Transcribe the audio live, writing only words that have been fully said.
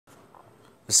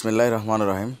বিসমিল্লাহির রহমানির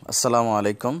রহিম। আসসালামু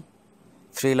আলাইকুম।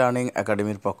 ফ্রি লার্নিং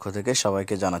একাডেমির পক্ষ থেকে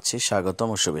সবাইকে জানাচ্ছি স্বাগতম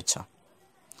ও শুভেচ্ছা।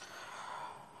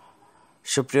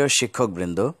 সুপ্রিয়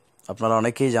শিক্ষকবৃন্দ, আপনারা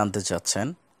অনেকেই জানতে চাচ্ছেন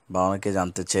বা অনেকে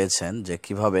জানতে চেয়েছেন যে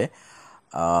কিভাবে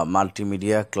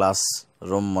মাল্টিমিডিয়া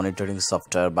ক্লাসরুম মনিটরিং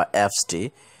সফটওয়্যার বা অ্যাপসটি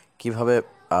কিভাবে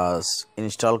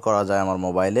ইনস্টল করা যায় আমার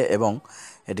মোবাইলে এবং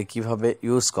এটি কিভাবে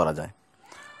ইউজ করা যায়।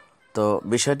 তো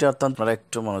বিষয়টি অত্যন্ত আপনারা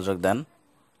একটু মনোযোগ দেন,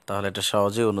 তাহলে এটা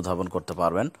সহজেই অনুধাবন করতে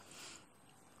পারবেন।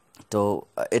 তো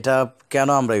এটা কেন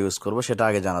আমরা ইউজ করব সেটা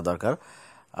আগে জানা দরকার।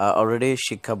 অলরেডি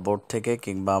শিক্ষা বোর্ড থেকে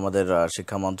কিংবা আমাদের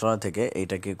শিক্ষা মন্ত্রণালয় থেকে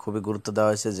এইটাকে খুবই গুরুত্ব দেওয়া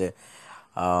হয়েছে যে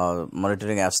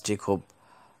মনিটরিং অ্যাপসটি খুব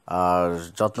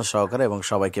যত্ন সহকারে এবং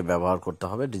সবাইকে ব্যবহার করতে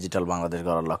হবে ডিজিটাল বাংলাদেশ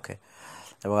গড়ার লক্ষ্যে।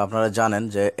 এবং আপনারা জানেন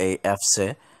যে এই অ্যাপসে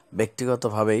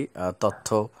ব্যক্তিগতভাবেই তথ্য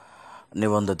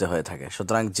নিবন্ধিত হয়ে থাকে,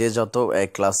 সুতরাং যে যত এই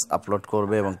ক্লাস আপলোড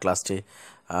করবে এবং ক্লাসটি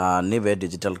নেবে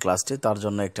ডিজিটাল ক্লাসটি, তার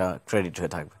জন্য একটা ক্রেডিট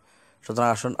হয়ে থাকবে। সুতরাং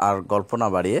আসুন আর গল্প না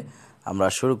বাড়িয়ে আমরা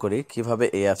শুরু করি কিভাবে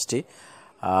এই অ্যাপসটি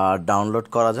ডাউনলোড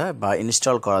করা যায় বা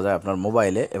ইনস্টল করা যায় আপনার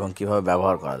মোবাইলে এবং কিভাবে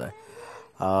ব্যবহার করা যায়।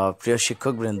 প্রিয়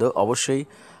শিক্ষকবৃন্দ, অবশ্যই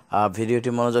ভিডিওটি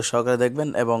মনোযোগ সহকারে দেখবেন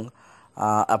এবং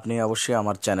আপনি অবশ্যই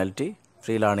আমার চ্যানেলটি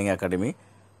ফ্রি লার্নিং একাডেমি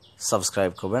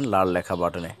সাবস্ক্রাইব করবেন, লাল লেখা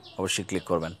বাটনে অবশ্যই ক্লিক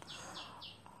করবেন।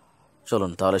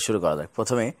 চলুন তাহলে শুরু করা যাক।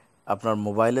 প্রথমে আপনার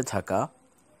মোবাইলে থাকা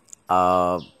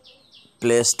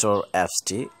প্লে স্টোর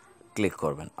অ্যাপসটি ক্লিক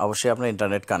করবেন। অবশ্যই আপনার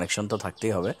ইন্টারনেট কানেকশন তো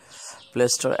থাকতেই হবে। প্লে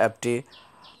স্টোর অ্যাপটি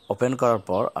ওপেন করার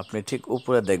পর আপনি ঠিক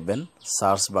উপরে দেখবেন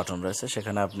সার্চ বাটন রয়েছে,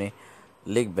 সেখানে আপনি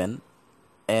লিখবেন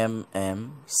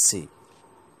MMC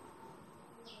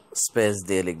স্পেস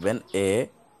দিয়ে লিখবেন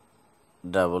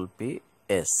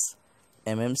APPS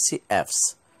MMC অ্যাপস,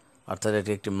 অর্থাৎ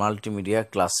এটি একটি মাল্টিমিডিয়া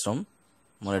ক্লাসরুম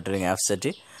মনিটরিং অ্যাপস।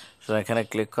 এটি এখানে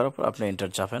ক্লিক করার পর আপনি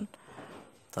এন্টার চাপেন,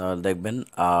 তাহলে দেখবেন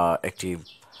একটি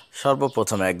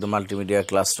সর্বপ্রথমে একদম মাল্টিমিডিয়া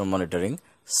ক্লাসরুম মনিটরিং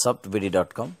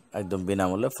softbd.com একদম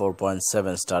বিনামূল্যে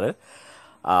 4.7 স্টারের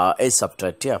এই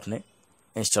সফটওয়্যারটি আপনি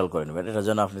ইনস্টল করে নেবেন। এটার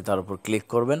জন্য আপনি তার উপর ক্লিক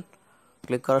করবেন।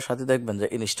 ক্লিক করার সাথে দেখবেন যে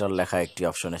ইনস্টল লেখা একটি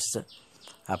অপশন এসেছে,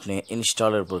 আপনি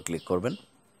ইনস্টলের উপর ক্লিক করবেন।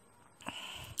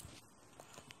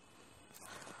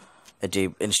 এটি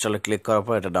ইনস্টলে ক্লিক করার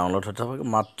পর এটা ডাউনলোড হতে হবে।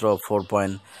 মাত্র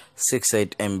 4.68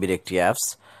 MBর একটি অ্যাপস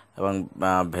এবং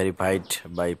ভেরিফাইড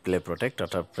বাই প্লে প্রোটেক্ট,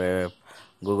 অর্থাৎ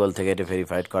গুগল থেকে এটি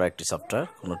ভেরিফাইড করা একটি সফটওয়্যার।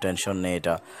 কোনো টেনশন নেই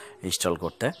এটা ইনস্টল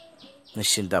করতে,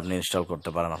 নিশ্চিন্তে আপনি ইনস্টল করতে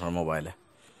পারেন আপনার মোবাইলে।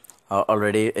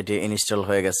 অলরেডি এটি ইনস্টল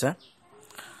হয়ে গেছে।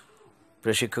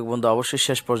 প্রিয় শিক্ষক বন্ধু, অবশ্যই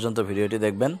শেষ পর্যন্ত ভিডিওটি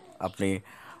দেখবেন আপনি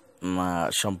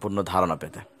সম্পূর্ণ ধারণা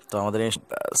পেতে। তো আমাদের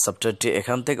সফটওয়্যারটি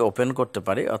এখান থেকে ওপেন করতে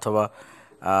পারি, অথবা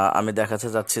আমি দেখাতে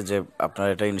যাচ্ছি যে আপনার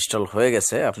এটা ইনস্টল হয়ে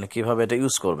গেছে, আপনি কিভাবে এটা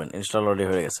ইউজ করবেন। ইনস্টল অলরেডি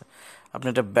হয়ে গেছে, আপনি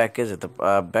এটা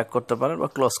ব্যাক করতে পারেন বা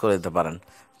ক্লোজ করে দিতে পারেন।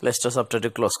 প্লে স্টোর সফটওয়্যারটি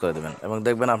ক্লোজ করে দেবেন এবং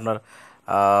দেখবেন আপনার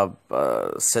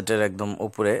সেটের একদম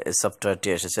উপরে এই সফটওয়্যারটি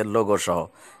এসেছে লোগো সহ,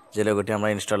 যে লোগোটি আমরা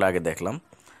ইনস্টল আগে দেখলাম।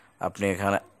 আপনি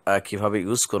এখানে কিভাবে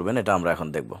ইউজ করবেন এটা আমরা এখন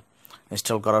দেখব।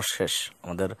 ইনস্টল করা শেষ,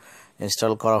 আমাদের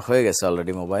ইনস্টল করা হয়ে গেছে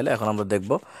অলরেডি মোবাইলে। এখন আমরা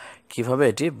দেখব কিভাবে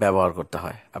এটি ব্যবহার করতে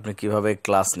হয়, আপনি কিভাবে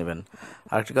ক্লাস নেবেন।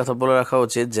 আরেকটি কথা বলে রাখা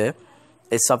উচিত যে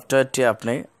এই সফটওয়্যারটি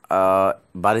আপনি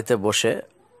বাড়িতে বসে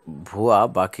ভুয়া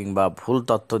বা কিংবা ভুল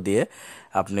তথ্য দিয়ে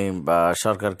আপনি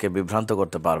সরকারকে বিভ্রান্ত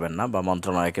করতে পারবেন না বা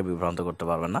মন্ত্রণালয়কে বিভ্রান্ত করতে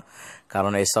পারবেন না,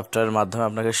 কারণ এই সফটওয়্যারের মাধ্যমে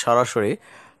আপনাকে সরাসরি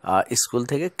স্কুল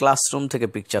থেকে ক্লাসরুম থেকে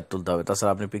পিকচার তুলতে হবে,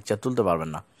 তাছাড়া আপনি পিকচার তুলতে পারবেন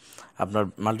না। আপনার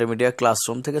মাল্টিমিডিয়া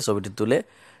ক্লাসরুম থেকে ছবিটি তুলে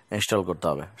ইনস্টল করতে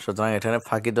হবে, সুতরাং এখানে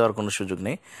ফাঁকি দেওয়ার কোনো সুযোগ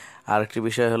নেই। আরেকটি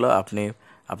বিষয় হলো আপনি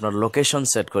আপনার লোকেশন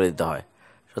সেট করে দিতে হয়,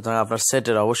 সুতরাং আপনার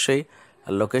সেটের অবশ্যই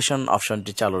লোকেশন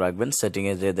অপশনটি চালু রাখবেন।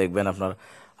 সেটিংয়ে যে দেখবেন আপনার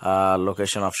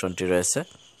লোকেশন অপশনটি রয়েছে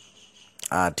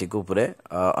ঠিক উপরে,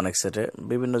 অনেক সেটে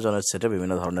বিভিন্ন জনের সেটে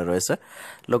বিভিন্ন ধরনের রয়েছে।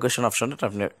 লোকেশন অপশনটা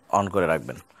আপনি অন করে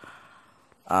রাখবেন,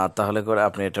 তাহলে করে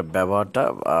আপনি এটা ব্যবহারটা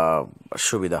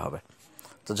সুবিধা হবে।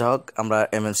 তো যাই হোক, আমরা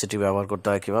MMCটি ব্যবহার করতে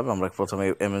হয় কীভাবে, আমরা প্রথমে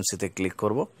MMCতে ক্লিক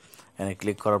করব। এখানে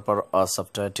ক্লিক করার পর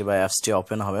সফটওয়্যারটি বা অ্যাপসটি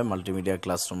ওপেন হবে, মাল্টিমিডিয়া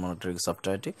ক্লাসরুম মনিটরিং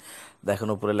সফটওয়্যারটি। দেখুন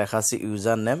উপরে লেখা আছে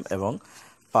ইউজার নেম এবং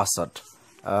পাসওয়ার্ড।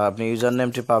 আপনি ইউজার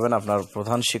নেমটি পাবেন আপনার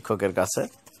প্রধান শিক্ষকের কাছে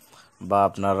বা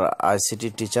আপনার ICT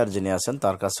টিচার যিনি আছেন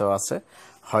তার কাছেও আছে,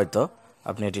 হয়তো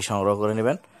আপনি এটি সংগ্রহ করে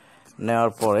নেবেন।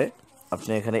 নেওয়ার পরে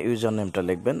আপনি এখানে ইউজার নেমটা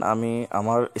লিখবেন। আমি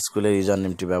আমার স্কুলের ইউজার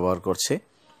নেমটি ব্যবহার করছি।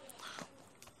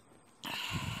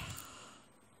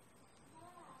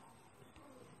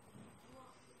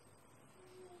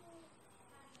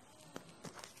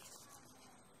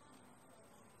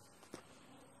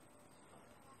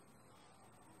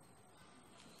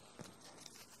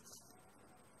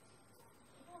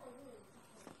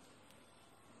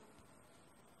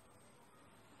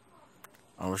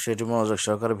 অবশ্যই এটি মনোযোগ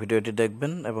সহকারে ভিডিওটি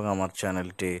দেখবেন এবং আমার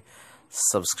চ্যানেলটি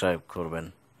সাবস্ক্রাইব করবেন।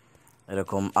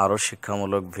 এরকম আরও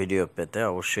শিক্ষামূলক ভিডিও পেতে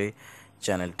অবশ্যই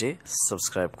চ্যানেলটি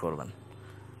সাবস্ক্রাইব করবেন।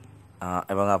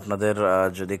 এবং আপনাদের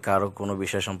যদি কারো কোনো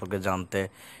বিষয় সম্পর্কে জানতে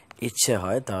ইচ্ছে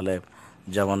হয়, তাহলে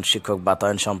যেমন শিক্ষক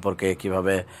বাতায়ন সম্পর্কে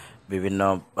কিভাবে বিভিন্ন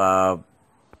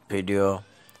ভিডিও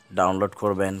ডাউনলোড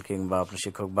করবেন, কিংবা আপনি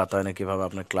শিক্ষক বাতায়নে কিভাবে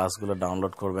আপনার ক্লাসগুলো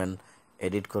ডাউনলোড করবেন,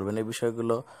 এডিট করবেন, এই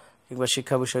বিষয়গুলো কিংবা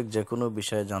শিক্ষা বিষয়ক যে কোনো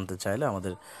বিষয়ে জানতে চাইলে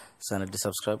আমাদের চ্যানেলটি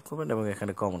সাবস্ক্রাইব করবেন এবং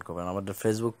এখানে কমেন্ট করবেন। আমাদের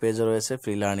ফেসবুক পেজও রয়েছে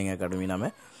ফ্রি লার্নিং একাডেমি নামে,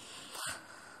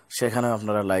 সেখানে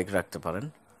আপনারা লাইক রাখতে পারেন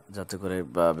যাতে করে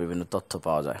বিভিন্ন তথ্য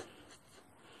পাওয়া যায়।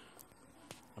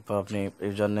 তো আপনি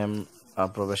ইউজার নেম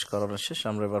প্রবেশ করানো শেষ,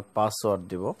 আমরা এবার পাসওয়ার্ড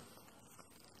দিব।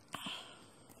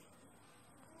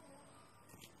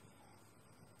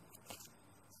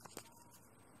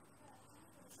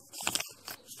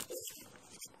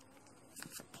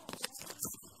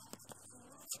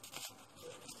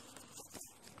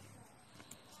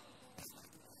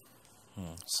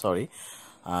 সরি,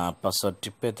 পাসওয়ার্ডটি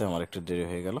পেতে আমার একটু দেরি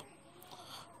হয়ে গেল।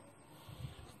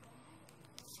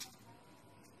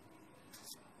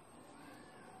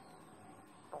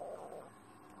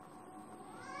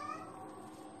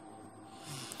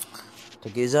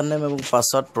 ঠিক ইউজার নেম এবং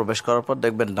পাসওয়ার্ড প্রবেশ করার পর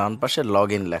দেখবেন ডান পাশে লগ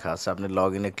ইন লেখা আছে, আপনি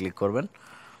লগ ইনে ক্লিক করবেন।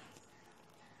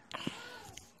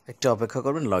 একটু অপেক্ষা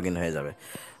করবেন, লগ ইন হয়ে যাবে।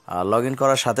 লগ ইন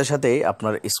করার সাথে সাথেই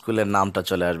আপনার স্কুলের নামটা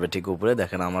চলে আসবে। ঠিক উপরে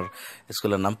দেখেন আমার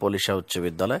স্কুলের নাম পলিশা উচ্চ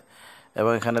বিদ্যালয়,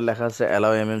 এবং এখানে লেখা আছে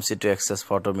allow MMC to access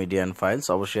photo media and files.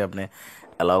 অবশ্যই আপনি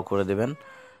অ্যালাউ করে দেবেন।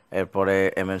 এরপরে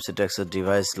MMC to access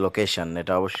device location,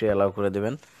 এটা অবশ্যই অ্যালাউ করে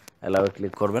দেবেন, অ্যালাউ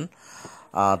ক্লিক করবেন।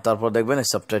 তারপর দেখবেন এই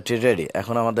সফটওয়্যারটি রেডি।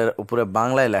 এখন আমাদের উপরে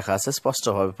বাংলায় লেখা আছে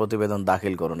স্পষ্টভাবে প্রতিবেদন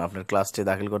দাখিল করুন। আপনার ক্লাসটি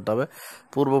দাখিল করতে হবে।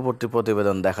 পূর্ববর্তী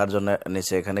প্রতিবেদন দেখার জন্য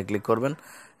নিচে এখানে ক্লিক করবেন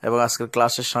এবং আজকের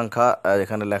ক্লাসের সংখ্যা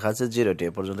এখানে লেখা আছে 0টি।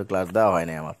 এ পর্যন্ত ক্লাস দেওয়া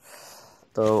হয়নি আমার।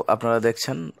 তো আপনারা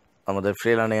দেখছেন আমাদের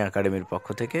ফ্রি লার্নিং একাডেমির পক্ষ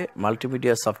থেকে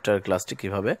মাল্টিমিডিয়া সফটওয়্যার ক্লাসটি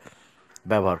কিভাবে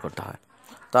ব্যবহার করতে হয়।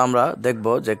 তো আমরা দেখব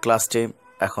যে ক্লাসটি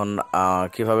এখন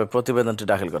কিভাবে প্রতিবেদনটি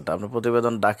দাখিল করতে হয়। আপনি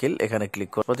প্রতিবেদন দাখিল এখানে ক্লিক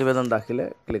করুন, প্রতিবেদন দাখিলে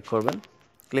ক্লিক করবেন।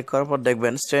 ক্লিক করার পর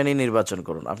দেখবেন শ্রেণী নির্বাচন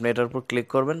করুন। আপনি এটার উপর ক্লিক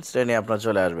করবেন, শ্রেণী আপনার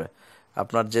চলে আসবে।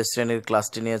 আপনার যে শ্রেণীর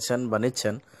ক্লাসটি নিয়েছেন বা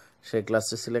নিচ্ছেন সেই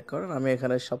ক্লাসটি সিলেক্ট করেন। আমি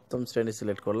এখানে সপ্তম শ্রেণী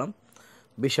সিলেক্ট করলাম।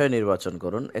 বিষয় নির্বাচন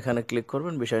করুন, এখানে ক্লিক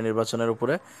করবেন। বিষয় নির্বাচনের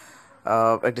উপরে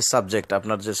একটি সাবজেক্ট,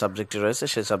 আপনার যে সাবজেক্টটি রয়েছে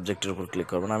সেই সাবজেক্টের উপর ক্লিক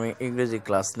করবেন। আমি ইংরেজি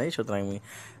ক্লাস নেই, সুতরাং আমি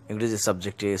ইংরেজি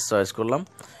সাবজেক্টটি চয়েস করলাম।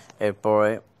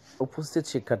 এরপরে উপস্থিত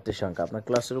শিক্ষার্থীর সংখ্যা, আপনার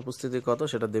ক্লাসের উপস্থিতি কত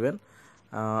সেটা দিবেন।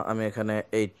 আমি এখানে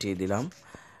 80 দিলাম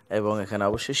এবং এখানে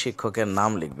অবশ্যই শিক্ষকের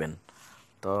নাম লিখবেন।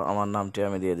 তো আমার নামটি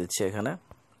আমি দিয়ে দিচ্ছি, এখানে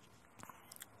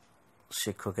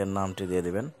শিক্ষকের নামটি দিয়ে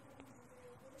দিবেন।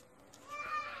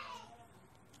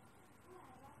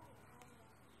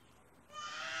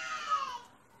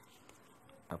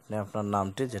 আপনি আপনার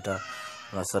নামটি যেটা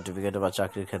আপনার সার্টিফিকেটে বা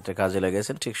চাকরির ক্ষেত্রে কাজে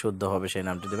লেগেছেন ঠিক শুদ্ধভাবে সেই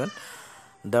নামটি দেবেন।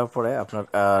 দেওয়ার পরে আপনার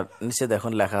নিচে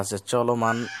দেখুন লেখা আছে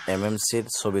চলমান এমএমসির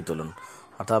ছবি তুলুন,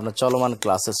 অর্থাৎ আপনার চলমান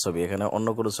ক্লাসের ছবি। এখানে অন্য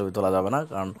কোনো ছবি তোলা যাবে না,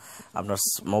 কারণ আপনার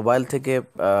মোবাইল থেকে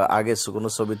আগে কোনো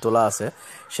ছবি তোলা আছে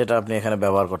সেটা আপনি এখানে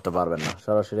ব্যবহার করতে পারবেন না,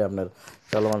 সরাসরি আপনার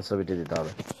চলমান ছবিটি দিতে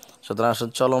হবে। সুতরাং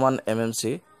আসলে চলমান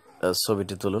এমএমসি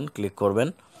ছবিটি তুলুন, ক্লিক করবেন।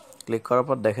 ক্লিক করার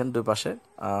পর দেখেন দুই পাশে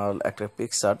একটা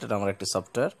পিকচার, এটা আমার একটি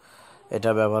সফটওয়্যার, এটা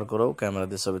ব্যবহার করেও ক্যামেরা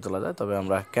দিয়ে ছবি তোলা যায়, তবে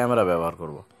আমরা ক্যামেরা ব্যবহার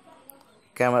করব।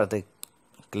 ক্যামেরাতে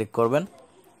ক্লিক করবেন।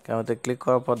 ক্যামেরাতে ক্লিক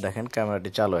করার পর দেখেন ক্যামেরাটি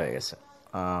চালু হয়ে গেছে।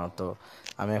 তো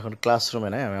আমি এখন ক্লাসরুমে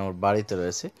নাই, আমি আমার বাড়িতে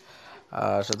রয়েছি।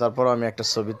 তারপর আমি একটা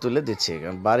ছবি তুলে দিচ্ছি,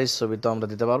 কারণ বাড়ির ছবি তো আমরা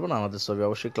দিতে পারবো না, আমাদের ছবি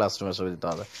অবশ্যই ক্লাসরুমের ছবি দিতে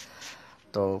হবে।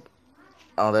 তো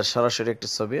আমাদের সরাসরি একটি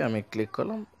ছবি, আমি ক্লিক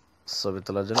করলাম ছবি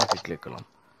তোলার জন্য, ক্লিক করলাম,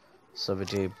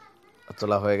 ছবিটি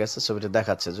তোলা হয়ে গেছে, ছবিটি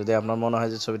দেখাচ্ছে। যদি আপনার মনে হয়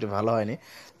যে ছবিটি ভালো হয়নি,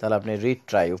 তাহলে আপনি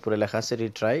রিট্রাই, উপরে লেখা আছে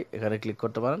রিট্রাই, এখানে ক্লিক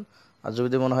করতে পারেন। আর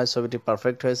যদি মনে হয় ছবিটি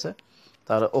পারফেক্ট হয়েছে,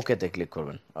 তাহলে ওকেতে ক্লিক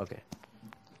করবেন।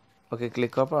 ওকে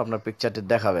ক্লিক করার পর আপনার পিকচারটি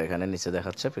দেখাবে, এখানে নিচে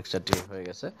দেখাচ্ছে পিকচারটি হয়ে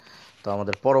গেছে। তো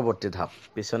আমাদের পরবর্তী ধাপ,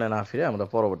 পিছনে না ফিরে আমরা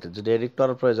পরবর্তী, যদি এডিট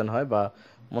করার প্রয়োজন হয় বা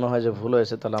মনে হয় যে ভুল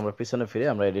হয়েছে, তাহলে আমরা পিছনে ফিরে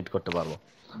আমরা এডিট করতে পারবো।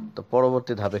 তো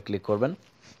পরবর্তী ধাপে ক্লিক করবেন।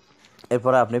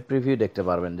 এরপরে আপনি প্রিভিউ দেখতে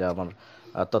পারবেন যে আমার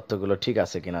তথ্যগুলো ঠিক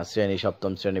আছে কিনা। শ্রেণী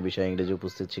সপ্তম শ্রেণী, বিষয় ইংরেজি,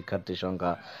 উপস্থিত শিক্ষার্থীর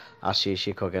সংখ্যা 80,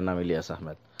 শিক্ষকের নাম ইলিয়াস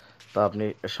আহমেদ। তো আপনি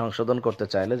সংশোধন করতে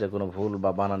চাইলে যে কোনো ভুল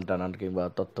বা বানান টানান কিংবা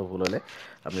তথ্য ভুল হলে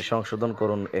আপনি সংশোধন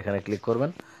করুন, এখানে ক্লিক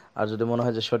করবেন। আর যদি মনে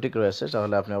হয় যে সঠিক রয়েছে,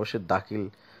 তাহলে আপনি অবশ্যই দাখিল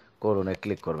করুনে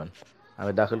ক্লিক করবেন।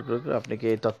 আমি দাখিল করে, আপনি কি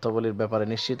এই তথ্যাবলীর ব্যাপারে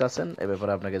নিশ্চিত আছেন, এ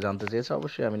ব্যাপারে আপনাকে জানতে চেয়েছে,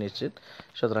 অবশ্যই আমি নিশ্চিত,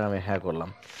 সুতরাং আমি হ্যাঁ করলাম।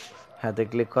 হ্যাঁতে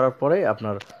ক্লিক করার পরেই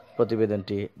আপনার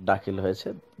প্রতিবেদনটি দাখিল হয়েছে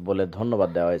বলে ধন্যবাদ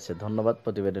দেওয়া হয়েছে। ধন্যবাদ,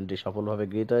 প্রতিবেদনটি সফলভাবে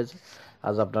গৃহীত হয়েছে।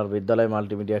 আজ আপনার বিদ্যালয়ে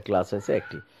মাল্টিমিডিয়া ক্লাস হয়েছে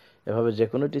একটি। এভাবে যে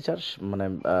কোনো টিচার মানে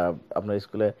আপনার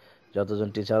স্কুলে যতজন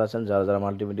টিচার আছেন যারা যারা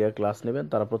মাল্টিমিডিয়া ক্লাস নেবেন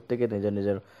তারা প্রত্যেকে নিজের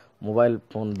নিজের মোবাইল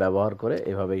ফোন ব্যবহার করে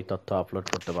এভাবে এই তথ্য আপলোড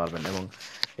করতে পারবেন এবং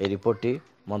এই রিপোর্টটি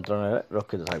মন্ত্রণালয়ে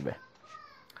রক্ষিত থাকবে।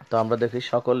 তো আমরা দেখি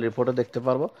সকল রিপোর্টও দেখতে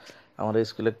পারবো, আমাদের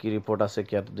স্কুলে কি রিপোর্ট আছে,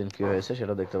 কি এতদিন কি হয়েছে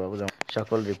সেটা দেখতে পারবো। যেমন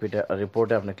সকল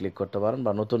রিপোর্টে আপনি ক্লিক করতে পারেন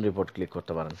বা নতুন রিপোর্ট ক্লিক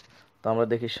করতে পারেন। তো আমরা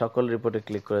দেখি সকল রিপোর্টে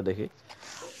ক্লিক করে দেখি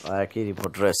কি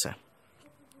রিপোর্ট রয়েছে।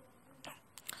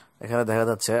 এখানে দেখা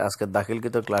যাচ্ছে আজকে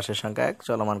দাখিলকৃত ক্লাসের সংখ্যা 1,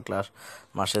 চলমান ক্লাস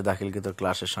মাসে দাখিলকৃত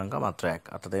ক্লাসের সংখ্যা মাত্র 1,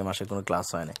 অর্থাৎ এই মাসে কোনো ক্লাস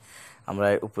হয়নি। আমরা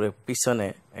উপরে পিছনে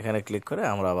এখানে ক্লিক করে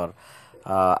আমরা আবার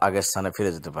আগের স্থানে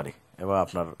ফিরে যেতে পারি এবং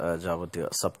আপনার যাবতীয়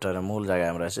সফটওয়্যারের মূল জায়গায়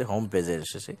আমরা এসে হোম পেজে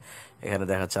এসেছি। এখানে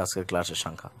দেখাচ্ছে আজকের ক্লাসের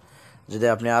সংখ্যা। যদি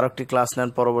আপনি আরও একটি ক্লাস নেন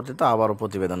পরবর্তীতে আবারও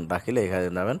প্রতিবেদন দাখিলে এখানে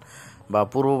নেবেন বা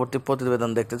পূর্ববর্তী প্রতিবেদন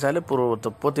দেখতে চাইলে পূর্ববর্তী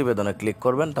প্রতিবেদনে ক্লিক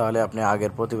করবেন, তাহলে আপনি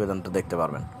আগের প্রতিবেদনটা দেখতে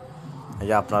পারবেন। এই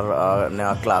যে আপনার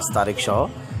নেওয়া ক্লাস তারিখ সহ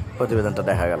প্রতিবেদনটা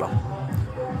দেখা গেল।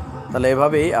 তাহলে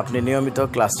এভাবেই আপনি নিয়মিত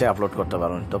ক্লাসটি আপলোড করতে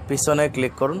পারবেন। তো পিছনে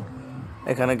ক্লিক করুন,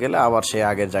 এখানে গেলে আবার সেই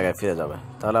আগের জায়গায় ফিরে যাবে।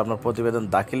 তাহলে আপনার প্রতিবেদন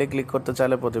দাখিলে ক্লিক করতে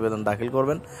চাইলে প্রতিবেদন দাখিল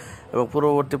করবেন এবং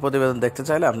পূর্ববর্তী প্রতিবেদন দেখতে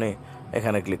চাইলে আপনি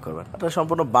এখানে ক্লিক করবেন। এটা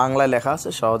সম্পূর্ণ বাংলায় লেখা আছে,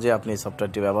 সহজে আপনি এই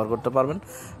সফটওয়্যারটি ব্যবহার করতে পারবেন।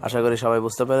 আশা করি সবাই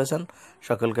বুঝতে পেরেছেন।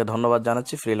 সকলকে ধন্যবাদ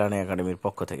জানাচ্ছি ফ্রি লার্নিং একাডেমির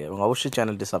পক্ষ থেকে এবং অবশ্যই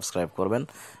চ্যানেলটি সাবস্ক্রাইব করবেন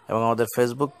এবং আমাদের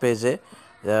ফেসবুক পেজে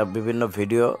বিভিন্ন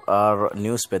ভিডিও আর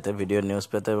নিউজ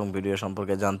পেতে এবং ভিডিও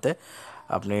সম্পর্কে জানতে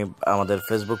আপনি আমাদের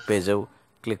ফেসবুক পেজেও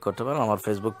ক্লিক করতে পারেন। আমার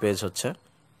ফেসবুক পেজ হচ্ছে,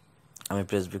 আমি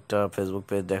ফেসবুক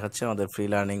পেজ দেখাচ্ছি, আমাদের ফ্রি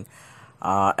লার্নিং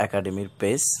একাডেমির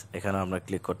পেজ, এখানে আপনারা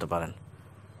ক্লিক করতে পারেন।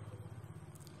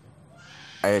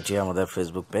 এটি আমাদের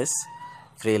Facebook page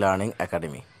free learning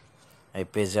academy. এই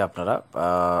পেজে আপনারা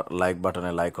লাইক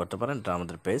বাটনে লাইক করতে পারেন, এটা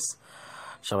আমাদের পেজ।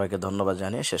 সবাইকে ধন্যবাদ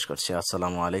জানিয়ে শেষ করছি।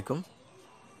 আসসালামু আলাইকুম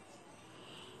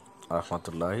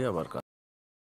রহমতুল্লাহি ওয়া বারাকাতুহু।